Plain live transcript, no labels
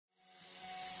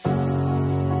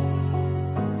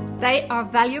They are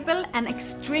valuable and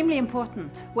extremely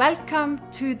important. Welcome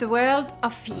to the world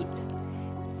of feed.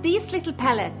 These little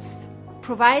pellets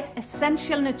provide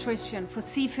essential nutrition for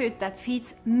seafood that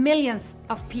feeds millions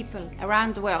of people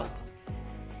around the world.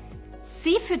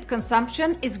 Seafood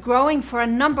consumption is growing for a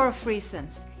number of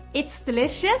reasons. It's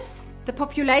delicious, the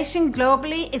population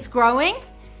globally is growing,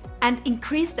 and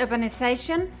increased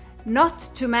urbanization, not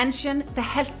to mention the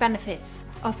health benefits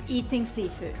of eating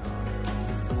seafood.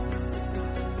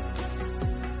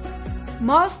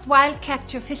 Most wild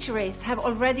capture fisheries have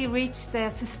already reached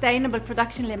their sustainable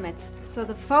production limits, so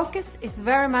the focus is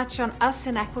very much on us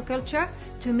in aquaculture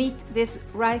to meet this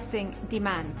rising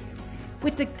demand.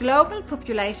 With the global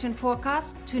population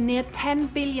forecast to near 10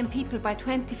 billion people by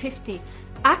 2050,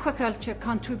 aquaculture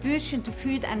contribution to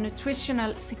food and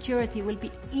nutritional security will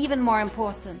be even more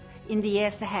important in the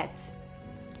years ahead.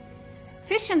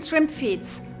 Fish and shrimp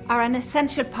feeds are an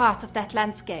essential part of that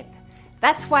landscape.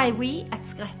 That's why we at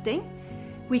Skretting,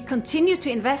 we continue to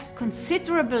invest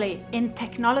considerably in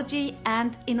technology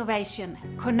and innovation,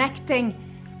 connecting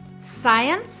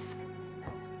science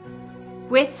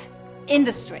with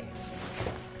industry.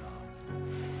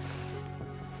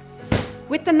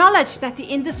 With the knowledge that the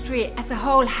industry as a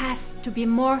whole has to be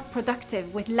more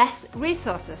productive with less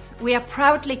resources, we are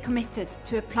proudly committed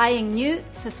to applying new,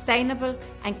 sustainable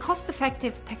and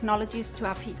cost-effective technologies to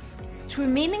our feeds. Through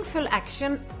meaningful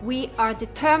action, we are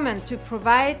determined to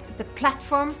provide the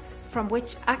platform from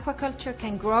which aquaculture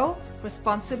can grow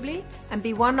responsibly and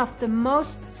be one of the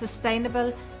most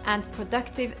sustainable and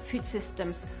productive food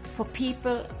systems for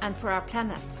people and for our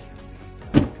planet.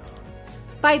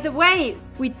 By the way,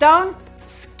 we don't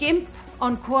skimp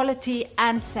on quality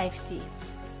and safety.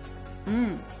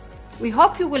 We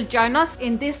hope you will join us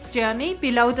in this journey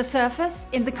below the surface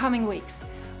in the coming weeks.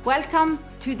 Welcome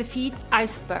to the feed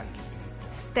Iceberg.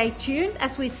 Stay tuned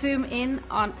as we zoom in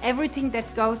on everything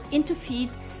that goes into feed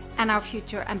and our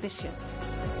future ambitions.